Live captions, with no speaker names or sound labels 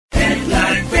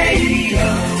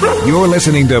You're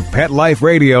listening to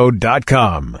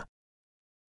PetLifeRadio.com.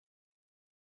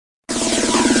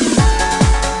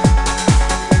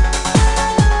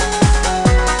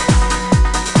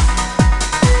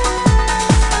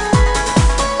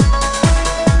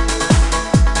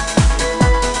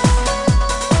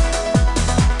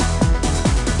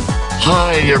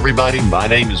 Hi, everybody. My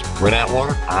name is Brent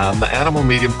Atwater. I'm the animal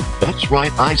medium. That's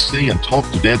right. I see and talk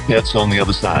to dead pets on the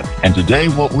other side. And today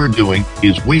what we're doing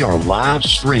is we are live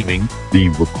streaming the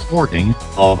recording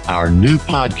of our new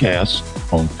podcast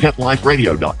on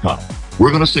PetLifeRadio.com. We're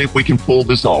going to see if we can pull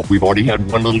this off. We've already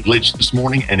had one little glitch this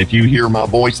morning, and if you hear my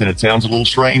voice and it sounds a little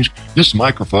strange, this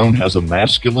microphone has a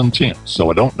masculine tint. So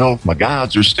I don't know if my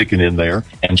guides are sticking in there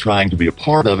and trying to be a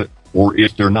part of it or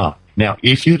if they're not. Now,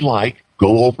 if you'd like,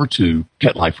 go over to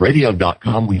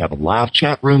PetLifeRadio.com. We have a live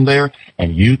chat room there,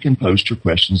 and you can post your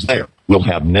questions there. We'll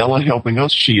have Nella helping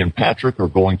us. She and Patrick are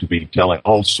going to be telling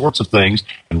all sorts of things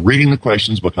and reading the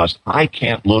questions because I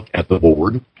can't look at the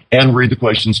board and read the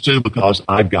questions too because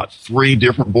I've got 3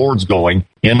 different boards going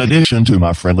in addition to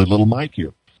my friendly little mic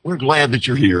here. We're glad that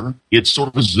you're here. It's sort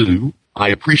of a zoo. I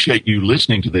appreciate you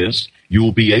listening to this. You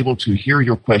will be able to hear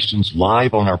your questions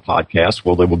live on our podcast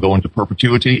where they will go into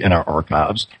perpetuity in our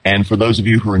archives. And for those of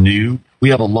you who are new, we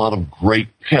have a lot of great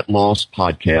pet loss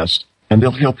podcasts, and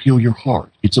they'll help heal your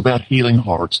heart. It's about healing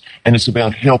hearts, and it's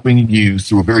about helping you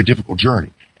through a very difficult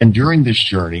journey. And during this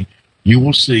journey, you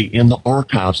will see in the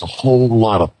archives a whole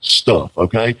lot of stuff,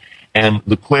 okay? And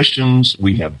the questions,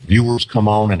 we have viewers come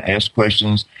on and ask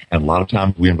questions, and a lot of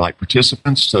times we invite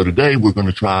participants. So today we're going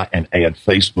to try and add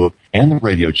Facebook and the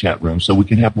radio chat room so we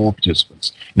can have more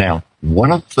participants. Now, one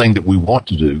other thing that we want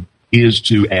to do is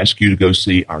to ask you to go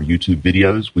see our YouTube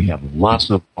videos. We have lots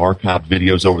of archived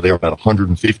videos over there, about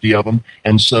 150 of them.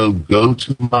 And so go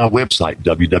to my website,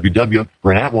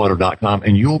 www.brentatwater.com,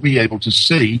 and you'll be able to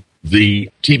see the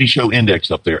TV show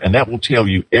index up there, and that will tell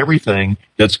you everything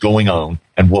that's going on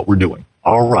and what we're doing.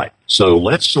 All right, so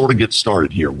let's sort of get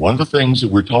started here. One of the things that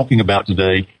we're talking about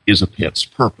today is a pet's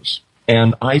purpose.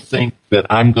 And I think that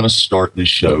I'm going to start this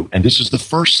show, and this is the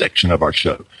first section of our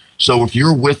show. So if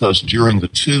you're with us during the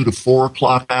 2 to 4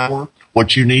 o'clock hour,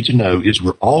 what you need to know is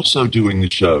we're also doing the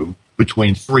show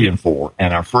between 3 and 4,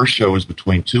 and our first show is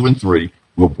between 2 and 3.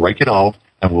 We'll break it off,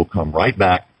 and we'll come right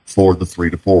back for the 3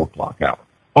 to 4 o'clock hour.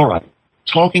 All right,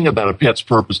 talking about a pet's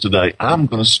purpose today, I'm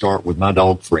going to start with my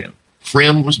dog, Friend.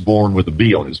 Friend was born with a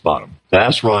bee on his bottom.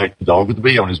 That's right, the dog with the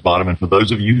bee on his bottom. And for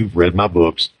those of you who've read my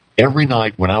books, every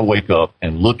night when I wake up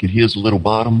and look at his little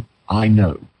bottom, I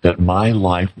know that my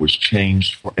life was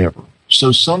changed forever.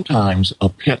 So sometimes a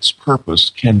pet's purpose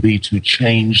can be to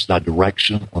change the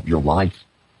direction of your life.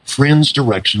 Friend's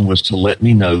direction was to let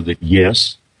me know that,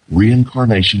 yes,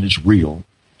 reincarnation is real,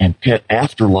 and pet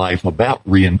afterlife about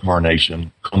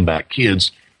reincarnation, comeback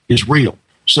kids, is real.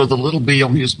 So the little bee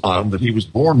on his bottom that he was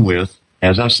born with,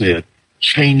 as I said,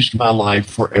 changed my life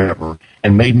forever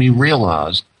and made me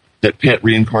realize that pet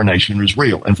reincarnation is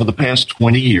real. And for the past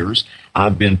 20 years,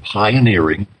 I've been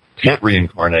pioneering pet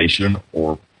reincarnation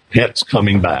or pets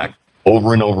coming back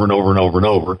over and over and over and over and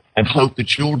over, and hope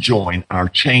that you'll join our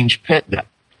change the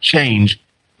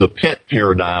pet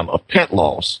paradigm of pet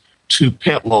loss to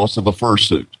pet loss of a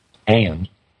fursuit and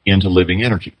into living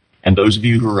energy. And those of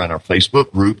you who are in our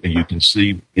Facebook group, and you can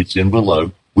see it's in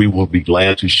below, we will be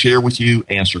glad to share with you,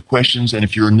 answer questions. And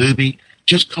if you're a newbie,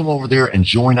 just come over there and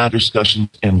join our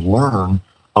discussions and learn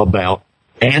about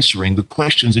answering the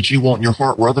questions that you want in your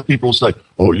heart, where other people will say,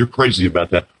 oh, you're crazy about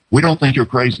that. We don't think you're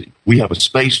crazy. We have a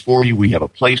space for you. We have a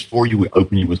place for you. We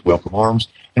open you with welcome arms.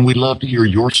 And we'd love to hear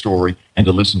your story and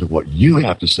to listen to what you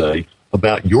have to say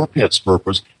about your pet's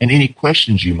purpose and any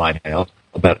questions you might have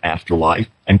about afterlife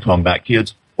and comeback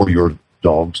kids or your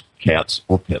dog's, cat's,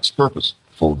 or pet's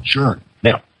purposeful journey.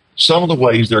 Now, some of the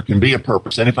ways there can be a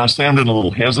purpose, and if I sounded a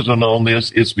little hesitant on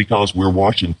this, it's because we're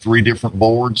watching 3 different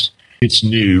boards. It's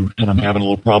new, and I'm having a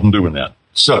little problem doing that.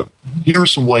 So here are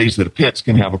some ways that pets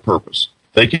can have a purpose.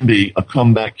 They can be a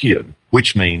comeback kid,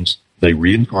 which means they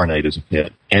reincarnate as a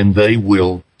pet, and they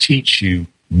will teach you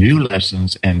new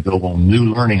lessons and go on new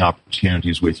learning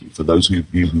opportunities with you. For those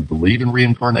of you who believe in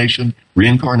reincarnation,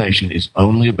 reincarnation is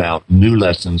only about new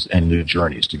lessons and new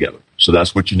journeys together. So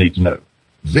that's what you need to know.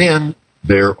 Then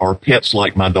there are pets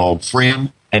like my dog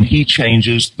Friend, and he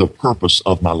changes the purpose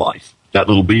of my life. That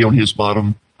little bee on his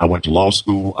bottom, I went to law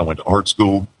school, I went to art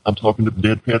school. I'm talking to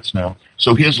dead pets now.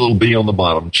 So his little bee on the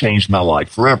bottom changed my life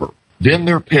forever. Then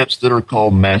there are pets that are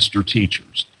called master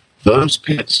teachers. Those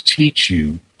pets teach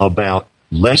you about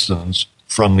lessons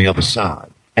from the other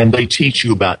side. And they teach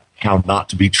you about how not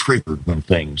to be triggered when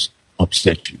things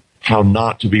upset you. how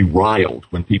not to be riled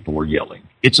when people are yelling.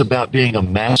 It's about being a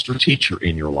master teacher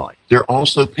in your life. There are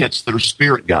also pets that are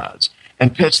spirit guides,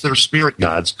 and pets that are spirit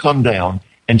guides come down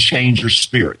and change your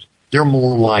spirit. They're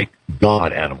more like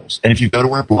God animals. And if you go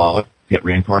to our blog,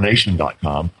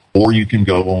 petreincarnation.com, or you can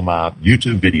go on my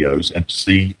YouTube videos and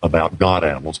see about God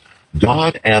animals.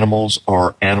 God animals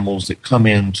are animals that come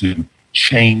in to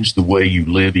change the way you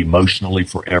live emotionally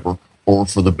forever or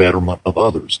for the betterment of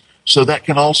others. So that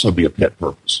can also be a pet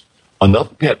purpose.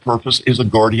 Another pet purpose is a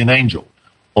guardian angel.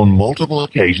 On multiple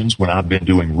occasions when I've been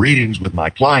doing readings with my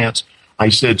clients, I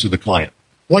said to the client,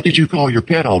 "What did you call your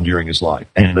pet all during his life?"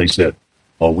 And they said,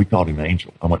 "Oh, we called him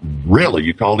Angel." I went, "Really?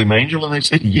 You called him Angel?" And they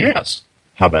said, "Yes."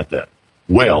 How about that?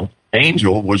 Well,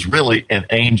 Angel was really an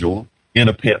angel in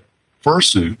a pet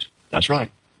fursuit. That's right.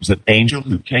 It was an angel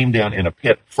who came down in a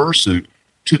pet fursuit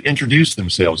to introduce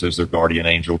themselves as their guardian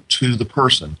angel to the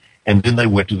person. And then they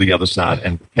went to the other side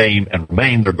and became and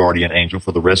remained their guardian angel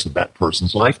for the rest of that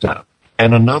person's lifetime.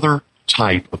 And another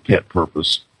type of pet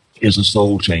purpose is a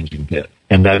soul-changing pet.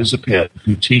 And that is a pet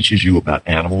who teaches you about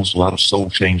animals. A lot of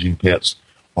soul-changing pets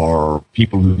are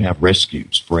people who have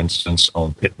rescues. For instance,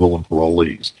 on Pitbull and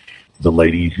Parolees, the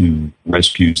lady who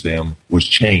rescues them was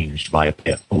changed by a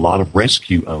pet. A lot of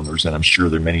rescue owners, and I'm sure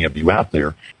there are many of you out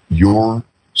there, your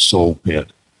soul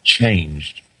pet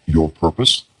changed your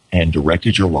purpose and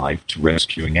directed your life to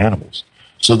rescuing animals.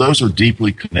 So those are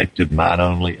deeply connected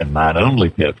mind-only and mind-only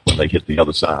pets when they hit the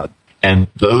other side. And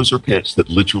those are pets that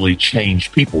literally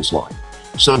change people's life.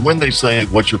 So when they say,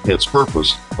 what's your pet's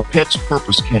purpose? A pet's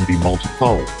purpose can be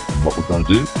multifold. And what we're going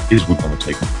to do is we're going to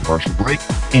take a commercial break,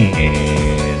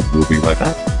 and we'll be right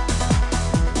back.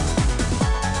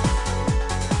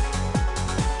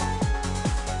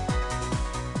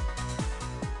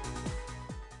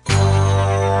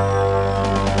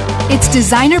 It's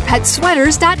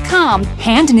DesignerPetSweaters.com.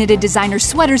 Hand-knitted designer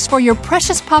sweaters for your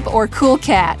precious pup or cool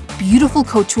cat. Beautiful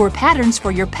couture patterns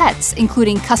for your pets,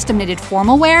 including custom-knitted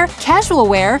formal wear, casual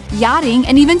wear, yachting,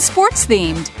 and even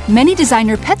sports-themed. Many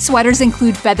designer pet sweaters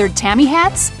include feathered tammy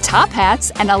hats, top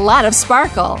hats, and a lot of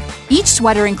sparkle. Each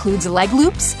sweater includes leg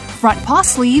loops, front paw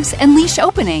sleeves, and leash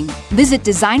opening. Visit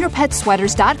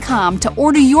DesignerPetSweaters.com to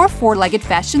order your four-legged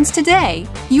fashions today.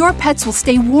 Your pets will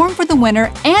stay warm for the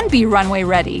winter and be runway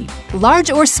ready. Large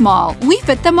or small, we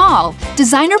fit them all.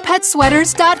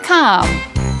 DesignerPetSweaters.com.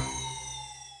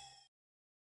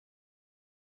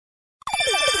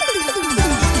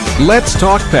 Let's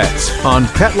Talk Pets on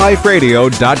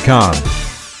PetLifeRadio.com.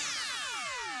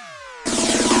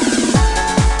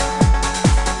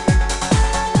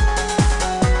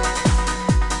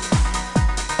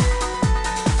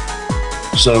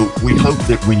 So we hope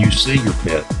that when you see your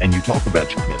pet and you talk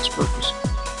about your pet's purpose,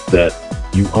 that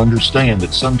you understand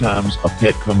that sometimes a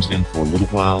pet comes in for a little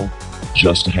while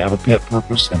just to have a pet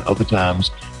purpose, and other times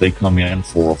they come in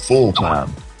for a full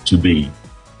time to be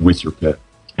with your pet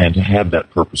and to have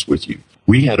that purpose with you.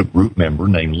 We had a group member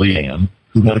named Leanne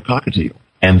who had a cockatiel,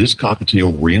 and this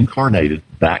cockatiel reincarnated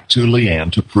back to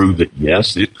Leanne to prove that,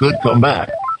 yes, it could come back.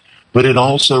 But it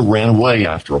also ran away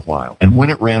after a while. And when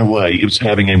it ran away, it was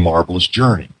having a marvelous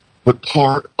journey. But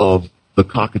part of the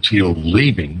cockatiel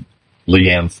leaving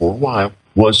Leanne for a while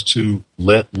was to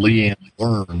let Leanne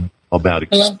learn about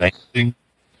expanding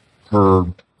her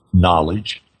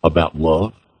knowledge about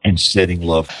love and setting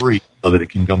love free so that it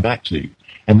can come back to you.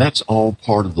 And that's all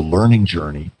part of the learning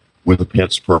journey with a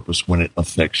pet's purpose when it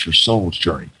affects your soul's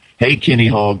journey. Hey, Kenny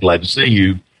Hogg, glad to see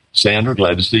you. Sandra,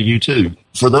 glad to see you too.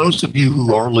 For those of you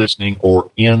who are listening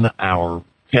or in our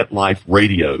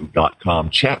PetLifeRadio.com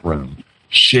chat room,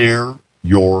 share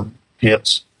your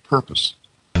pet's purpose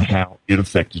and how it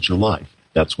affected your life.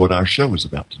 That's what our show is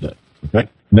about today. Okay?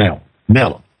 Now,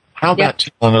 Nella, how about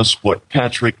telling us what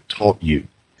Patrick taught you?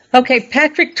 Okay,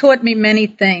 Patrick taught me many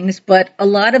things, but a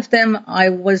lot of them I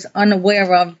was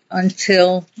unaware of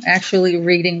until actually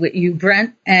reading with you,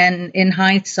 Brent, and in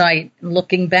hindsight,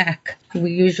 looking back.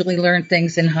 We usually learn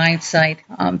things in hindsight.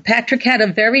 Patrick had a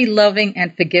very loving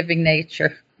and forgiving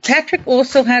nature. Patrick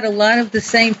also had a lot of the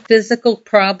same physical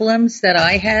problems that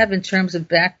I have in terms of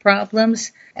back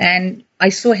problems, and I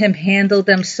saw him handle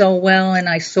them so well, and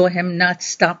I saw him not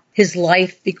stop his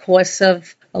life because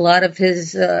of a lot of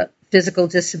his physical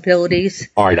disabilities.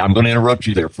 All right, I'm going to interrupt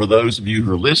you there. For those of you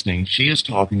who are listening, she is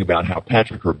talking about how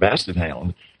Patrick, her basset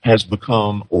hound, has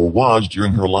become or was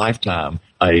during her lifetime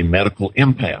a medical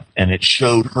empath, and it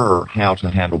showed her how to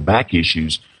handle back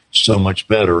issues so much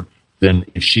better than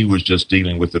if she was just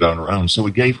dealing with it on her own. So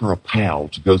it gave her a pal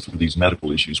to go through these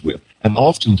medical issues with. And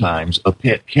oftentimes a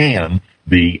pet can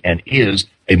be and is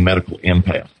a medical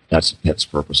empath. That's a pet's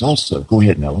purpose also. Go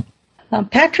ahead, Nella.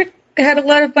 Patrick had a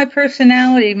lot of my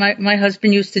personality. My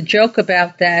husband used to joke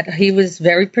about that. He was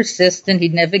very persistent. He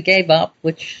never gave up,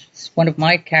 which is one of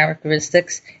my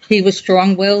characteristics. He was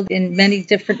strong-willed in many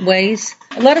different ways.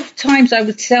 A lot of times I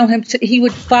would tell him he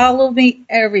would follow me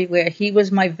everywhere. He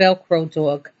was my Velcro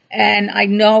dog. And I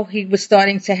know he was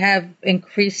starting to have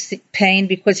increased pain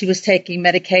because he was taking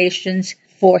medications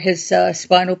for his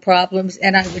spinal problems.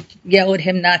 And I would yell at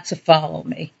him not to follow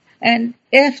me. And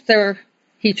after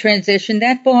he transitioned,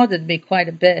 that bothered me quite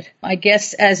a bit. I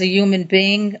guess as a human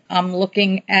being, I'm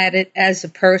looking at it as a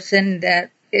person that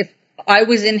if I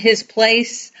was in his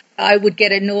place, I would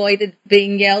get annoyed at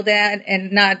being yelled at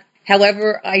and not.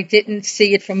 However, I didn't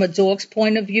see it from a dog's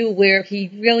point of view where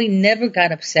he really never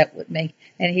got upset with me.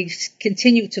 And he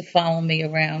continued to follow me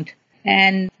around.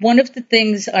 And one of the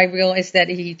things I realized that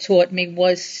he taught me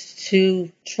was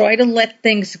to try to let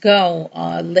things go,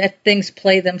 let things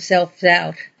play themselves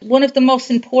out. One of the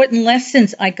most important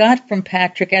lessons I got from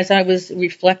Patrick as I was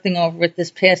reflecting over it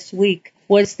this past week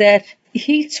was that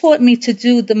he taught me to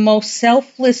do the most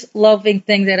selfless, loving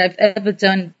thing that I've ever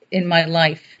done in my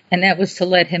life, and that was to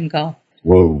let him go.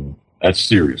 Whoa, that's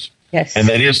serious. Yes. And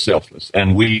that is selfless.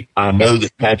 And I know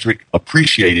that Patrick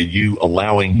appreciated you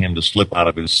allowing him to slip out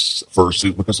of his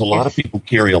fursuit because a lot of people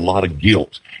carry a lot of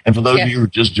guilt. And for those of you who are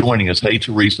just joining us, hey,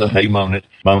 Teresa, hey,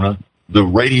 Mona, the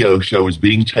radio show is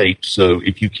being taped. So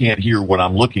if you can't hear what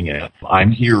I'm looking at,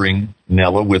 I'm hearing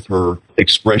Nella with her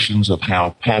expressions of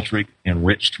how Patrick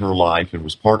enriched her life and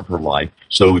was part of her life.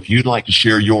 So if you'd like to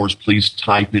share yours, please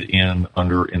type it in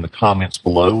the comments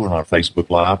below on our Facebook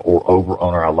Live or over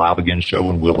on our Live Again show,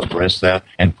 and we'll address that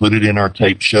and put it in our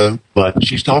tape show. But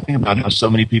she's talking about how so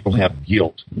many people have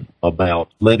guilt about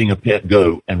letting a pet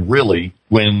go. And really,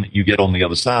 when you get on the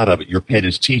other side of it, your pet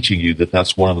is teaching you that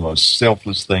that's one of the most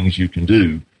selfless things you can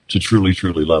do to truly,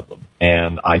 truly love them.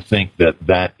 And I think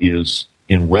that is,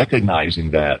 in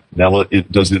recognizing that, Nella,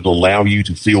 does it allow you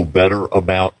to feel better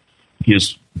about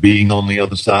his being on the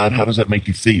other side? How does that make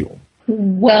you feel?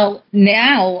 Well,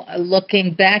 now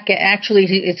looking back, actually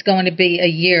it's going to be a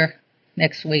year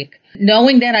next week.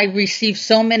 Knowing that I received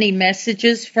so many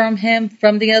messages from him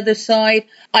from the other side,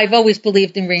 I've always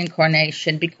believed in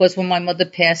reincarnation because when my mother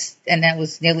passed, and that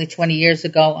was nearly 20 years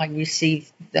ago, I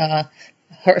received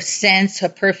her scents, her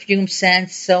perfume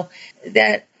scents, so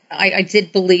that I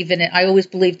did believe in it. I always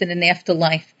believed in an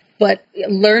afterlife. But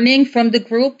learning from the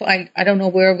group, I don't know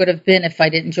where I would have been if I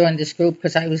didn't join this group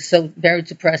because I was so very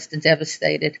depressed and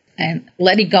devastated. And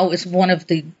letting go is one of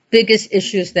the biggest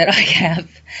issues that I have.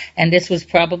 And this was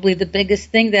probably the biggest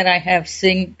thing that I had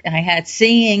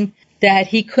seeing that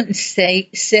he couldn't stay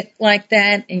sick like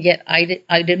that. And yet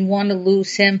I didn't want to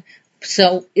lose him.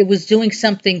 So it was doing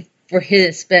something for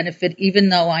his benefit, even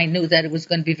though I knew that it was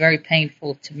going to be very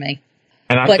painful to me.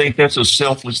 And I think that's a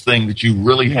selfless thing that you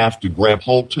really have to grab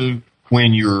hold to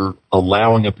when you're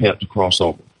allowing a pet to cross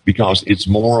over, because it's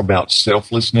more about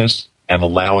selflessness and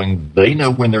allowing, they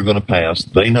know when they're going to pass,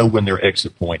 they know when their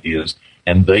exit point is,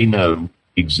 and they know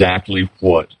exactly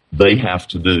what they have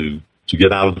to do to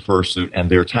get out of the fursuit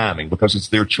and their timing, because it's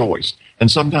their choice.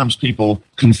 And sometimes people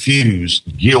confuse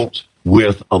guilt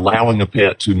with allowing a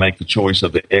pet to make the choice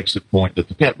of the exit point that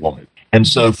the pet wanted. And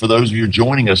so for those of you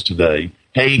joining us today,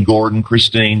 hey, Gordon,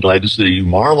 Christine, glad to see you.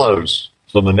 Marlo's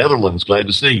from the Netherlands, glad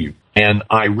to see you. And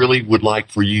I really would like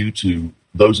for you to,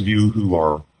 those of you who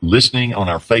are listening on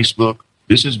our Facebook,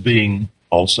 this is being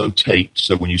also taped.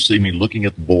 So when you see me looking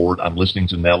at the board, I'm listening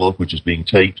to Nella, which is being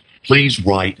taped. Please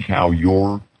write how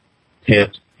your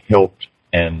pet helped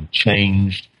and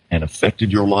changed and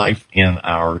affected your life in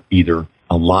our either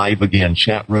a Live Again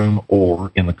chat room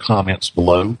or in the comments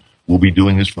below. We'll be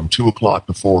doing this from 2 o'clock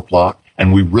to 4 o'clock,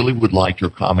 and we really would like your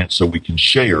comments so we can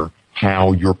share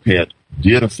how your pet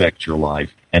did affect your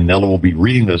life. And Nella will be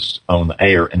reading this on the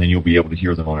air, and then you'll be able to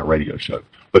hear them on our radio show.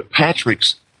 But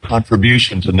Patrick's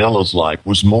contribution to Nella's life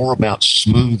was more about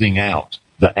smoothing out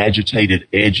the agitated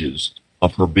edges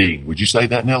of her being. Would you say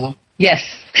that, Nella? Yes.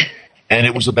 And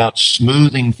it was about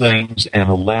smoothing things and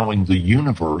allowing the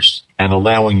universe and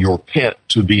allowing your pet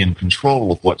to be in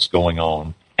control of what's going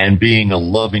on and being a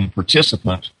loving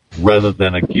participant rather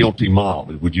than a guilty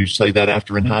mom. Would you say that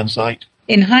after in hindsight?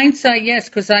 In hindsight, yes,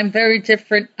 because I'm very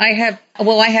different. I had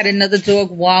another dog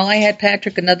while I had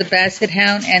Patrick, another Basset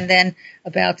Hound, and then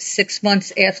about 6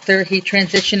 months after he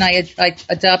transitioned, I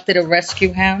adopted a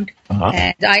rescue hound. Uh-huh.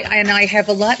 And I have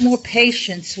a lot more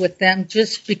patience with them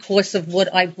just because of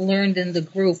what I've learned in the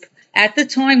group. At the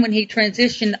time when he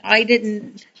transitioned, I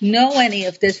didn't know any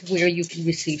of this where you can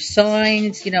receive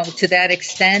signs, to that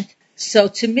extent. So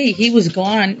to me, he was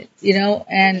gone,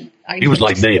 and he was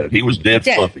like dead. He was dead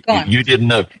fluffy. Gone. You didn't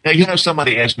know. Now,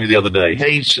 somebody asked me the other day,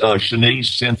 hey, Shanice,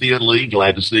 Cynthia Lee,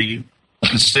 glad to see you.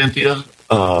 Cynthia,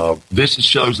 this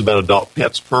show's about Adult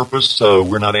Pet's Purpose, so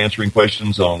we're not answering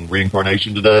questions on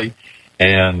reincarnation today.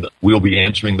 And we'll be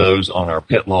answering those on our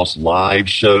Pet Loss Live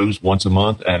shows once a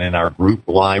month and in our group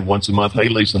live once a month. Hey,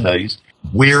 Lisa Hayes.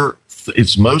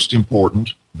 It's most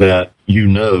important that you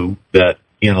know that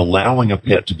in allowing a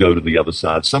pet to go to the other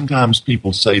side, sometimes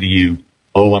people say to you,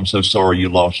 oh, I'm so sorry you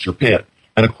lost your pet.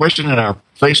 And a question in our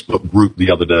Facebook group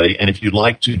the other day, and if you'd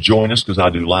like to join us, because I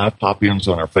do live pop-ins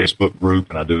on our Facebook group,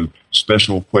 and I do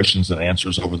special questions and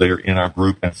answers over there in our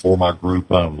group and for my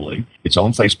group only. It's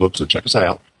on Facebook, so check us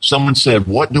out. Someone said,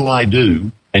 what do I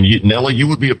do? And Nella, you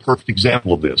would be a perfect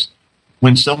example of this.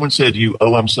 When someone said to you,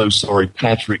 oh, I'm so sorry,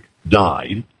 Patrick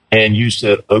died, and you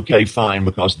said, okay, fine,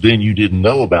 because then you didn't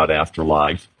know about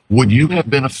afterlife, would you have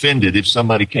been offended if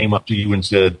somebody came up to you and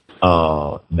said,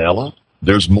 Nella,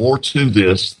 there's more to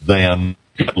this than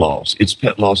pet loss. It's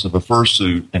pet loss of a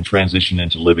fursuit and transition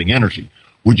into living energy.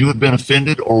 Would you have been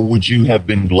offended, or would you have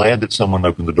been glad that someone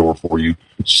opened the door for you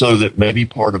so that maybe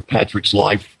part of Patrick's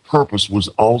life purpose was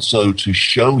also to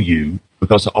show you,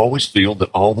 because I always feel that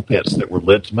all the pets that were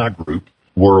led to my group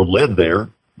were led there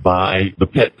by, the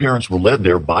pet parents were led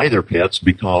there by their pets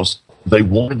because they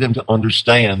wanted them to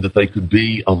understand that they could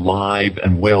be alive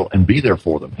and well and be there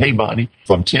for them. Hey, Bonnie,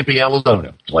 from Tempe,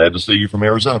 Arizona. Glad to see you from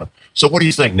Arizona. So what do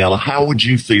you think, Nella? How would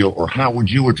you feel, or how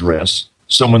would you address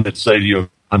someone that say to you,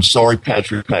 I'm sorry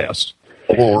Patrick passed,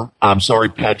 or I'm sorry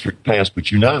Patrick passed, but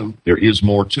there is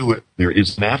more to it. There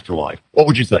is an afterlife. What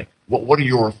would you think? What are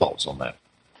your thoughts on that?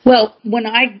 Well, when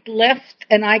I left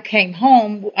and I came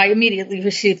home, I immediately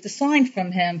received a sign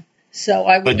from him.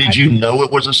 But did you know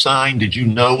it was a sign? Did you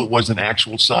know it was an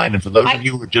actual sign? And for those of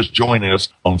you who are just joining us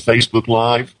on Facebook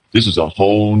Live, this is a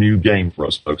whole new game for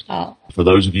us, folks. Oh. For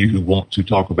those of you who want to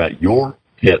talk about your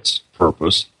pet's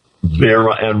purpose,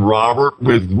 Vera and Robert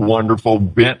with wonderful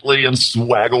Bentley and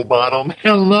Swagglebottom.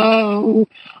 Hello.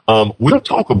 We'll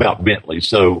talk about Bentley.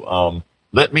 So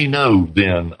let me know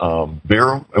then,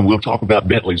 Vera, and we'll talk about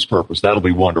Bentley's purpose. That'll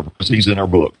be wonderful because he's in our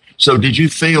book. So did you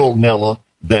feel, Nella,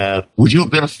 that would you have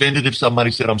been offended if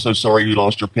somebody said, I'm so sorry you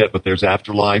lost your pet, but there's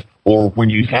afterlife? Or when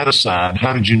you had a sign,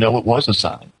 how did you know it was a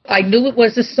sign? I knew it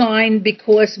was a sign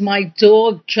because my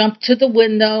dog jumped to the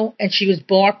window and she was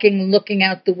barking, looking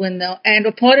out the window. And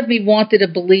a part of me wanted to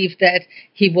believe that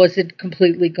he wasn't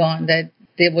completely gone, that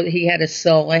he had a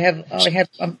soul. I have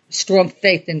strong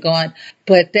faith in God.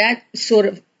 But that sort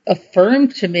of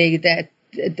affirmed to me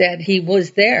that he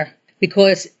was there,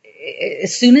 because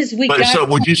as soon as we got... So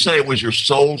would you say it was your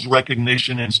soul's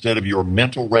recognition instead of your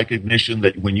mental recognition,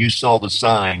 that when you saw the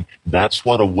sign, that's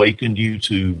what awakened you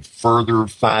to further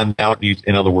find out?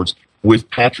 In other words,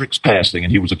 with Patrick's passing,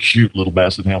 and he was a cute little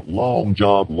basset hound, long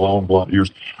job, long blonde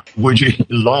ears.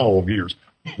 Long ears.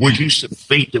 Would you say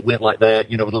feet that went like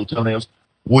that, with little toenails?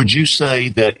 Would you say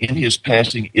that in his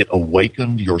passing, it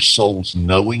awakened your soul's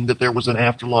knowing that there was an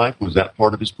afterlife? Was that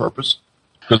part of his purpose?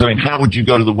 Because, how would you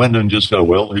go to the window and just go,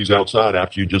 well, he's outside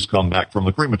after you just come back from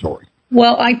the crematory?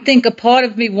 Well, I think a part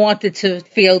of me wanted to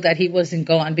feel that he wasn't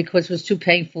gone because it was too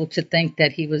painful to think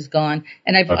that he was gone.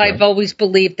 And I've always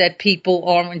believed that people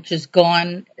aren't just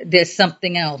gone. There's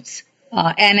something else.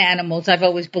 And animals. I've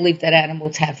always believed that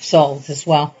animals have souls as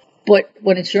well. But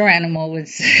when it's your animal,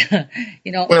 it's, Well,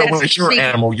 when it's your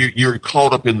animal, you're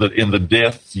caught up in the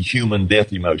human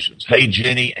death emotions. Hey,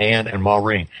 Jenny, Ann, and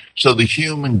Maureen. So the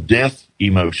human death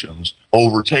emotions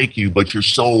overtake you, but your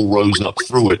soul rose up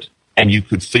through it, and you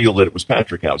could feel that it was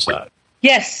Patrick outside.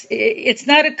 Yes, it's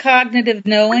not a cognitive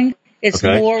knowing. It's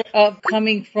more of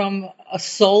coming from a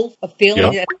soul, a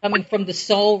feeling that's coming from the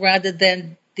soul rather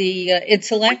than the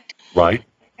intellect. Right.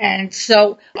 And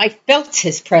so I felt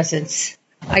his presence.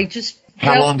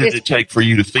 How long did it take for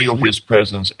you to feel his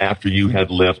presence after you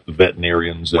had left the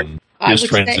veterinarians and his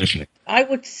transitioning? I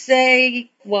would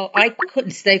say, I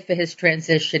couldn't stay for his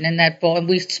transition in that ball, and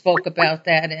we spoke about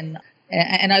that, and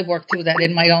I worked through that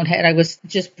in my own head. I was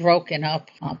just broken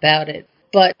up about it.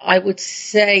 But I would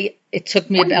say it took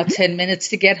me about 10 minutes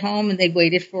to get home, and they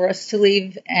waited for us to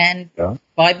leave. And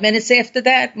 5 minutes after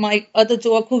that, my other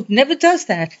dog, who never does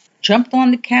that, jumped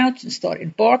on the couch and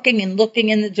started barking and looking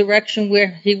in the direction where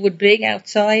he would be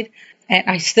outside. And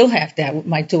I still have that with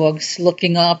my dogs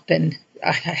looking up. And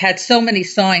I had so many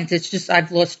signs. It's just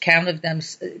I've lost count of them.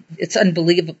 It's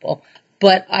unbelievable.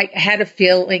 But I had a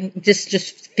feeling, just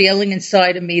feeling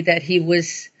inside of me that he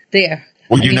was there.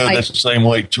 Well, that's the same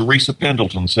way. Teresa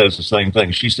Pendleton says the same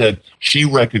thing. She said she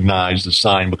recognized the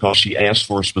sign because she asked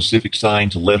for a specific sign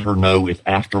to let her know if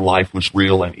afterlife was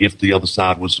real and if the other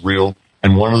side was real.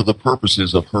 And one of the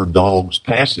purposes of her dog's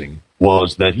passing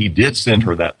was that he did send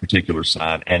her that particular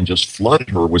sign and just flooded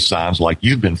her with signs like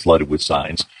you've been flooded with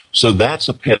signs. So that's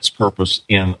a pet's purpose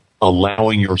in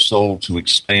allowing your soul to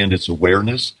expand its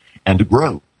awareness and to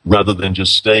grow rather than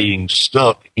just staying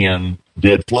stuck in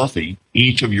dead fluffy.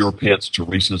 Each of your pets,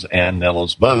 Teresa's and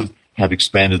Nella's both, have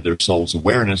expanded their soul's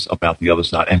awareness about the other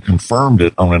side and confirmed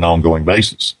it on an ongoing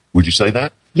basis. Would you say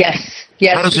that? Yes.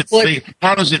 How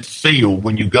does it feel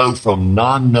when you go from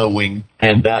non-knowing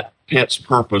and that pet's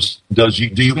purpose? Do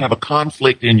you have a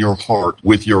conflict in your heart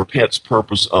with your pet's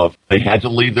purpose of they had to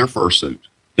leave their fursuit?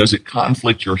 Does it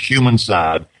conflict your human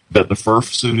side that the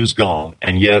fursuit is gone,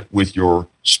 and yet with your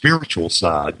spiritual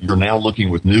side, you're now looking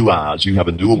with new eyes, you have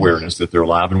a new awareness that they're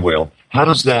alive and well? How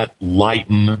does that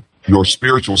lighten your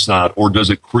spiritual side, or does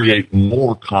it create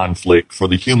more conflict for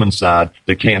the human side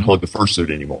that can't hug the fursuit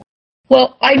anymore?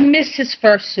 Well, I miss his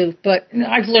fursuit, but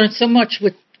I've learned so much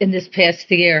in this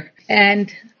past year.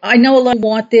 And I know a lot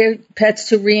want their pets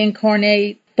to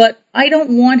reincarnate, but I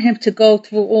don't want him to go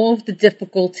through all of the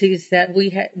difficulties that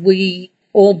we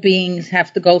all beings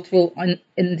have to go through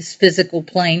in this physical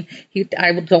plane.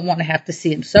 I don't want to have to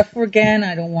see him suffer again.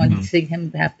 I don't want to see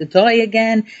him have to die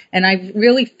again. And I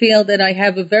really feel that I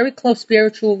have a very close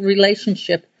spiritual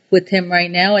relationship with him right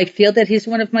now. I feel that he's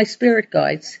one of my spirit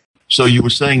guides. So you were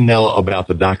saying, Nella, about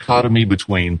the dichotomy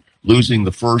between losing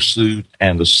the fursuit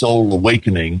and the soul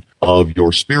awakening of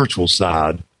your spiritual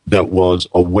side that was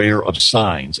aware of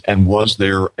signs. And was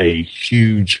there a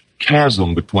huge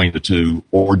chasm between the two,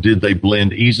 or did they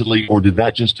blend easily, or did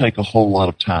that just take a whole lot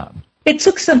of time? It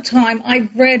took some time.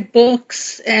 I've read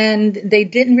books, and they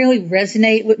didn't really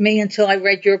resonate with me until I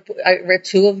read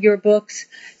two of your books,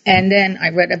 and then I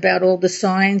read about all the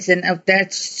signs, and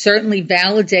that certainly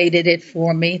validated it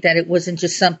for me, that it wasn't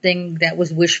just something that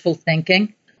was wishful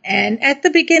thinking. And at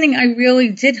the beginning, I really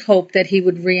did hope that he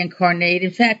would reincarnate. In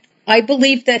fact, I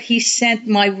believe that he sent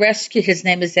my rescue. His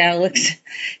name is Alex.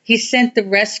 He sent the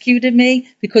rescue to me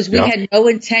because we had no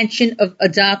intention of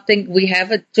adopting. We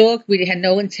have a dog. We had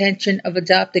no intention of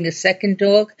adopting a second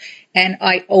dog. And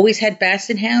I always had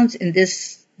Basset Hounds, and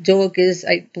this dog is,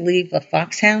 I believe, a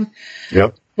foxhound.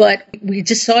 Yep. But we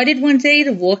decided one day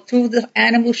to walk through the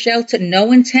animal shelter,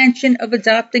 no intention of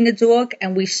adopting a dog,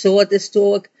 and we saw this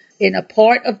dog in a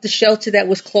part of the shelter that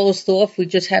was closed off. We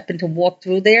just happened to walk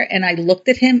through there, and I looked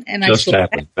at him, and just I saw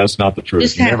happened. That's not the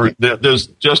truth. Happens.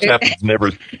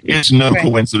 Never. It's no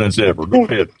coincidence ever. Go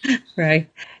ahead. Right.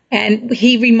 And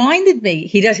he reminded me.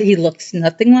 He looks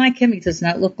nothing like him. He does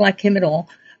not look like him at all.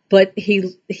 But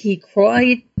he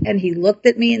cried, and he looked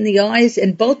at me in the eyes,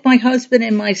 and both my husband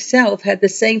and myself had the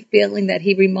same feeling that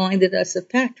he reminded us of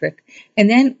Patrick. And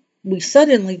then we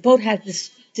suddenly both had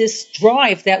this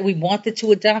drive that we wanted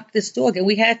to adopt this dog, and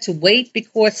we had to wait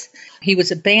because he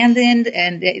was abandoned,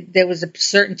 and there was a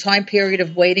certain time period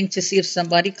of waiting to see if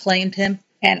somebody claimed him.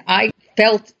 And I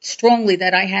felt strongly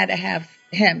that I had to have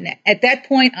him. At that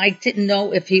point, I didn't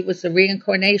know if he was a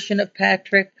reincarnation of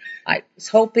Patrick. I was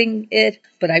hoping it,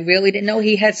 but I really didn't know.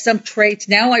 He had some traits.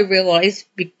 Now I realize,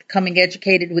 becoming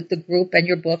educated with the group and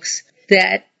your books,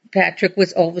 that Patrick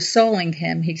was oversouling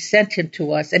him. He sent him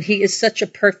to us, and he is such a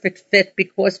perfect fit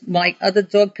because my other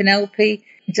dog, Penelope,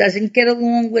 doesn't get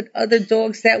along with other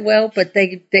dogs that well, but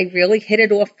they really hit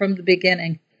it off from the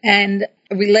beginning. And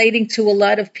relating to a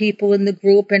lot of people in the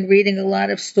group and reading a lot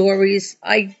of stories,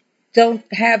 I don't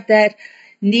have that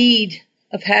need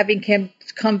of having him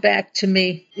come back to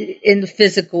me in the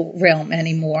physical realm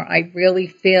anymore. I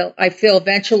feel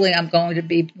eventually I'm going to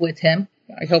be with him.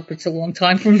 I hope it's a long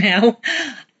time from now.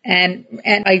 And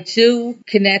I do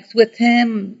connect with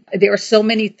him. There are so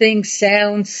many things,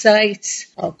 sounds, sights,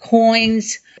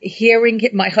 coins, hearing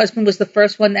him. My husband was the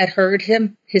first one that heard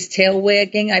him, his tail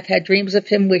wagging. I've had dreams of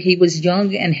him where he was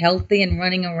young and healthy and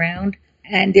running around.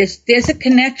 And there's a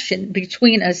connection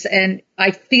between us, and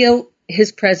I feel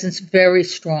his presence very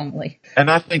strongly.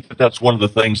 And I think that's one of the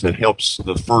things that helps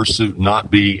the fursuit not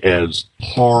be as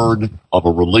hard of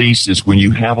a release is when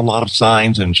you have a lot of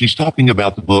signs. And she's talking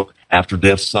about the book After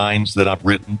Death Signs that I've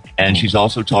written, and she's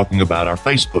also talking about our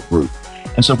Facebook group.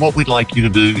 And so what we'd like you to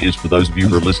do is, for those of you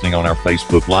who are listening on our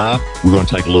Facebook Live, we're going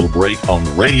to take a little break on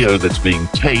the radio that's being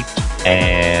taped,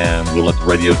 and we'll let the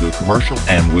radio do a commercial,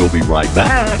 and we'll be right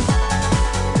back.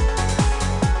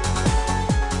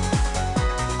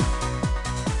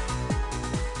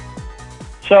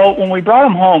 So when we brought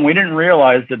him home, we didn't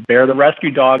realize that Bear, the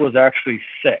rescue dog, was actually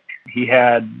sick. He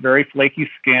had very flaky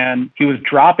skin. He was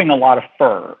dropping a lot of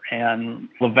fur, and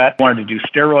the vet wanted to do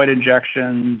steroid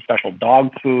injections, special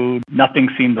dog food. Nothing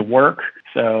seemed to work.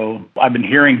 So I've been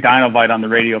hearing Dinovite on the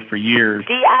radio for years.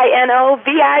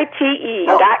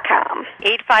 DINOVITE.com.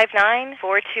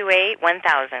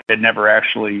 859-428-1000. It never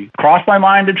actually crossed my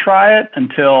mind to try it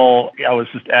until I was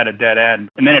just at a dead end.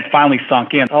 And then it finally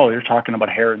sunk in. Oh, you're talking about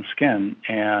hair and skin.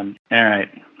 And all right,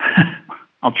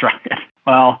 I'll try it.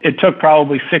 Well, it took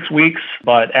probably 6 weeks,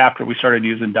 but after we started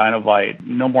using Dinovite,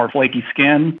 no more flaky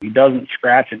skin. He doesn't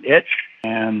scratch and itch,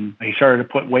 and he started to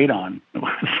put weight on.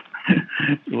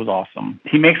 It was awesome.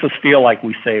 He makes us feel like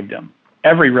we saved him.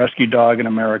 Every rescue dog in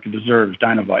America deserves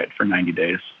Dinovite for 90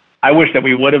 days. I wish that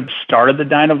we would have started the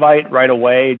Dinovite right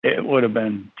away. It would have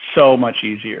been so much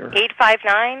easier.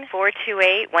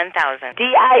 859-428-1000.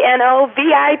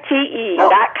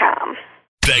 DINOVITE.com.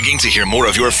 Begging to hear more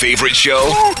of your favorite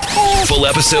show? Full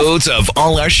episodes of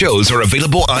all our shows are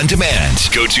available on demand.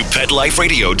 Go to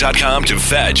PetLifeRadio.com to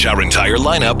fetch our entire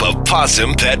lineup of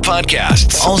Possum Pet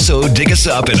podcasts. Also, dig us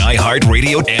up in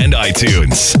iHeartRadio and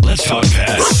iTunes. Let's Talk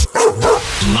Pets.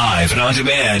 Live and on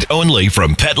demand only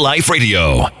from Pet Life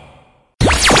Radio.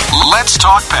 Let's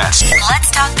Talk Pets.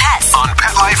 Let's Talk Pets On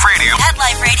Pet Life Radio. Pet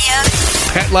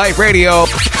Life Radio.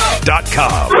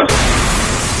 PetLifeRadio.com.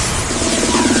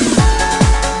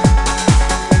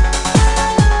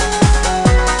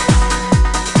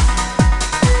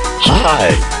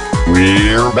 Hi,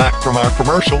 we're back from our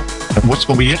commercial. And what's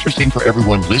going to be interesting for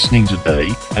everyone listening today,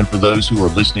 and for those who are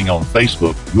listening on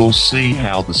Facebook, you'll see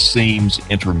how the seams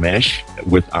intermesh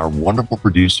with our wonderful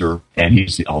producer, and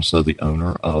he's also the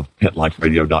owner of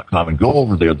PetLifeRadio.com. And go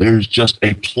over there. There's just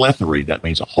a plethora, that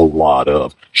means a whole lot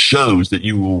of shows that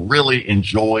you will really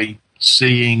enjoy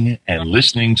seeing and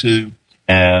listening to.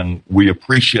 And we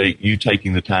appreciate you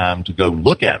taking the time to go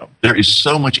look at them. There is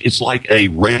so much. It's like a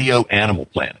radio animal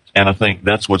planet. And I think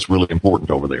that's what's really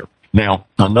important over there. Now,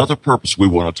 another purpose we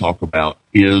want to talk about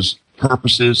is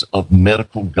purposes of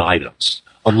medical guidance.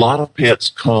 A lot of pets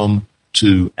come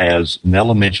to, as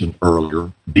Nella mentioned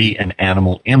earlier, be an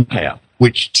animal empath,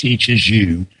 which teaches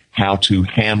you how to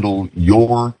handle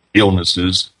your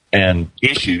illnesses and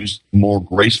issues more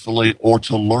gracefully, or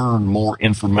to learn more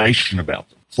information about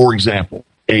them. For example,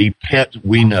 a pet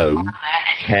we know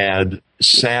had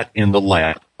sat in the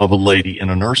lap of a lady in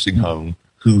a nursing home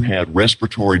who had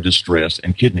respiratory distress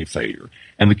and kidney failure.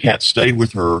 And the cat stayed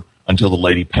with her until the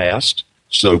lady passed.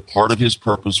 So part of his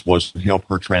purpose was to help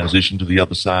her transition to the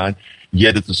other side.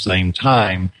 Yet at the same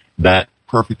time, that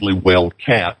perfectly well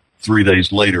cat, 3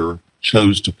 days later,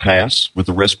 chose to pass with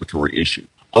a respiratory issue.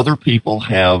 Other people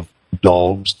have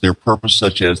dogs, their purpose,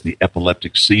 such as the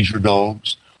epileptic seizure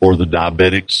dogs or the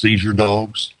diabetic seizure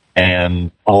dogs.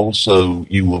 And also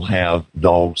you will have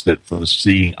dogs that for the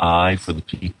seeing eye, for the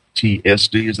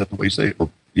PTSD, is that the way you say it?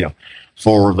 Or, yeah,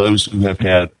 for those who have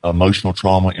had emotional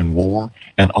trauma in war.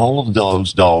 And all of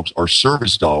those dogs are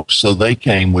service dogs, so they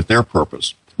came with their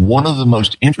purpose. One of the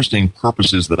most interesting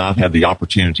purposes that I've had the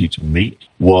opportunity to meet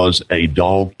was a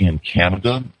dog in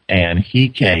Canada, and he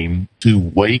came to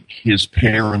wake his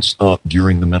parents up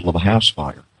during the middle of a house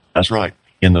fire. That's right.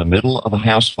 In the middle of a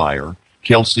house fire,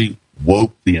 Kelsey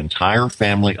woke the entire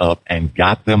family up and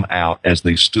got them out as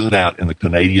they stood out in the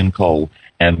Canadian cold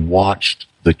and watched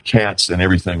the cats and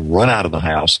everything run out of the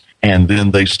house. And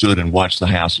then they stood and watched the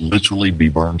house literally be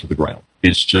burned to the ground.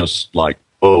 It's just like,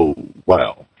 oh,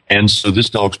 wow. And so this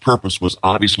dog's purpose was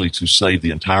obviously to save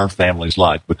the entire family's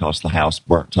life because the house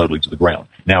burnt totally to the ground.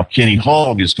 Now, Kenny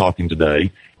Hogg is talking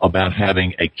today about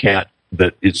having a cat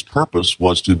that its purpose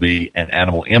was to be an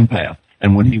animal empath.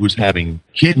 And when he was having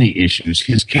kidney issues,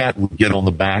 his cat would get on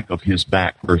the back of his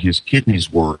back where his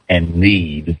kidneys were and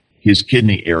knead his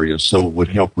kidney area so it would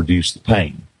help reduce the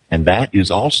pain. And that is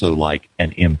also like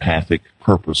an empathic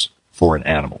purpose for an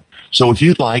animal. So if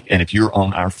you'd like, and if you're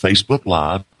on our Facebook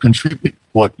Live, contribute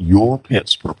what your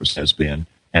pet's purpose has been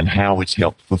and how it's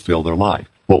helped fulfill their life.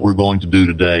 What we're going to do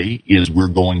today is we're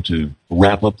going to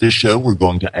wrap up this show. We're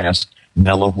going to ask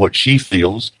Nella what she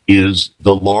feels is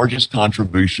the largest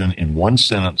contribution in one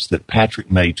sentence that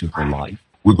Patrick made to her life.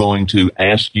 We're going to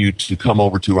ask you to come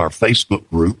over to our Facebook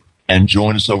group and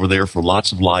join us over there for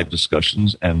lots of live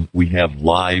discussions. And we have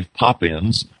live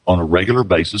pop-ins on a regular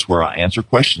basis where I answer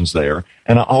questions there.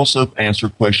 And I also answer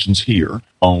questions here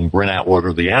on Brent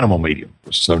Atwater, the Animal Medium.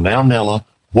 So now, Nella,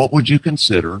 what would you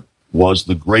consider was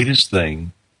the greatest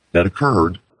thing that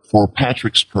occurred for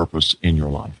Patrick's purpose in your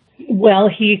life? Well,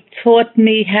 he taught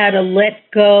me how to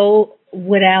let go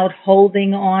without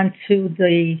holding on to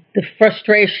the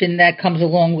frustration that comes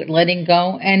along with letting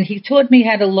go. And he taught me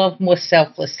how to love more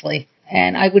selflessly.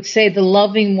 And I would say the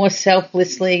loving more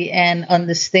selflessly and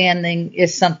understanding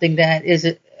is something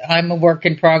that I'm a work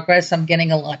in progress. I'm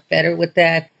getting a lot better with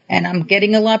that. And I'm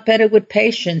getting a lot better with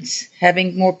patience,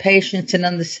 having more patience and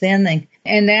understanding.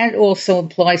 And that also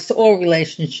applies to all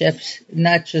relationships,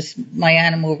 not just my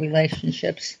animal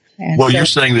relationships. And well, you're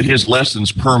saying that his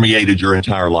lessons permeated your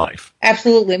entire life.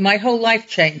 Absolutely. My whole life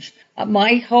changed.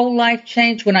 My whole life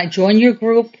changed when I joined your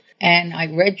group and I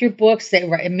read your books. They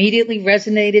immediately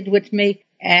resonated with me.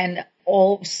 And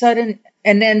all of a sudden,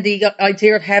 and then the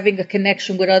idea of having a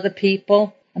connection with other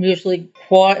people. I'm usually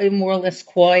quiet, more or less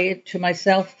quiet to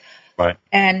myself. Right.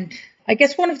 And I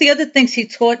guess one of the other things he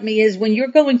taught me is when you're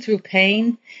going through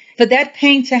pain, for that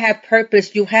pain to have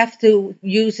purpose, you have to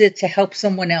use it to help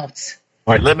someone else.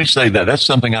 All right, let me say that. That's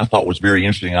something I thought was very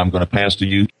interesting. I'm going to pass to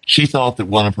you. She thought that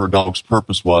one of her dog's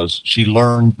purpose was she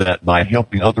learned that by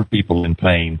helping other people in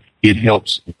pain, it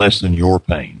helps lessen your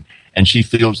pain. And she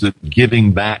feels that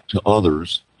giving back to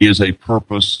others is a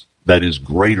purpose that is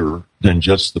greater than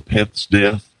just the pet's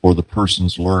death or the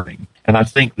person's learning. And I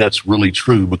think that's really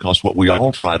true because what we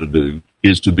all try to do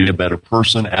is to be a better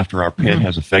person after our pet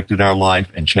has affected our life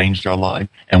and changed our life.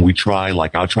 And we try,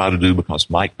 like I try to do because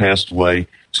Mike passed away,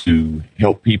 to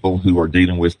help people who are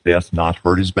dealing with death not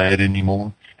hurt as bad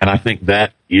anymore. And I think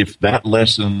that if that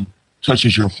lesson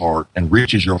touches your heart and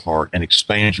reaches your heart and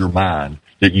expands your mind,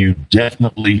 that you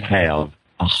definitely have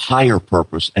a higher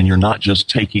purpose and you're not just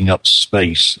taking up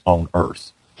space on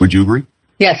earth. Would you agree?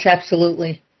 Yes,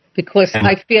 absolutely. Because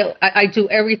I feel I do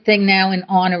everything now in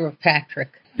honor of Patrick.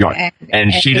 Right.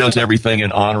 And she does everything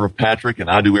in honor of Patrick, and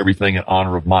I do everything in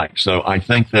honor of Mike. So I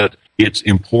think that it's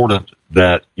important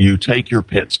that you take your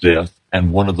pet's death,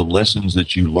 and one of the lessons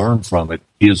that you learn from it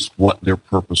is what their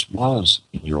purpose was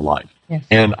in your life. Yes.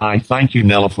 And I thank you,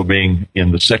 Nella, for being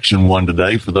in the section 1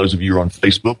 today. For those of you who are on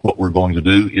Facebook, what we're going to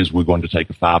do is we're going to take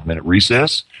a 5-minute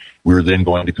recess. We're then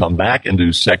going to come back and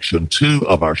do section 2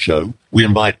 of our show. We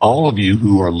invite all of you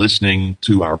who are listening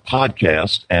to our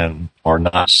podcast and are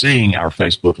not seeing our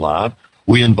Facebook Live,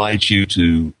 we invite you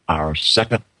to our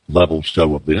second level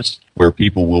show of this, where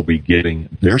people will be giving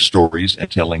their stories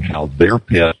and telling how their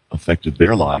pet affected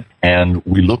their life. And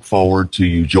we look forward to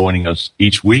you joining us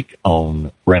each week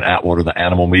on Brent Atwater, the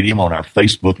Animal Medium, on our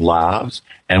Facebook Lives.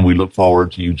 And we look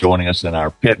forward to you joining us in our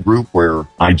pet group where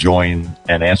I join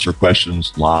and answer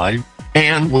questions live.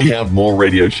 And we have more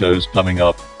radio shows coming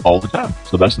up all the time.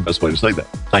 So that's the best way to say that.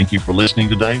 Thank you for listening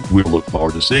today. We'll look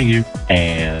forward to seeing you.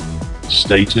 And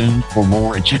stay tuned for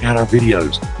more and check out our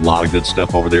videos. A lot of good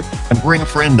stuff over there. And bring a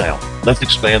friend down. Let's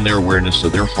expand their awareness so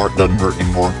their heart doesn't hurt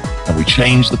anymore. And we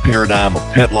change the paradigm of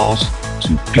pet loss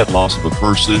to pet loss of a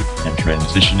fursuit and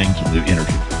transitioning to new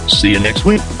energy. See you next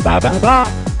week.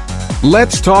 Bye-bye.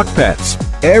 Let's Talk Pets,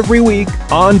 every week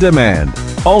on demand,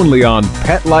 only on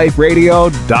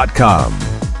PetLifeRadio.com.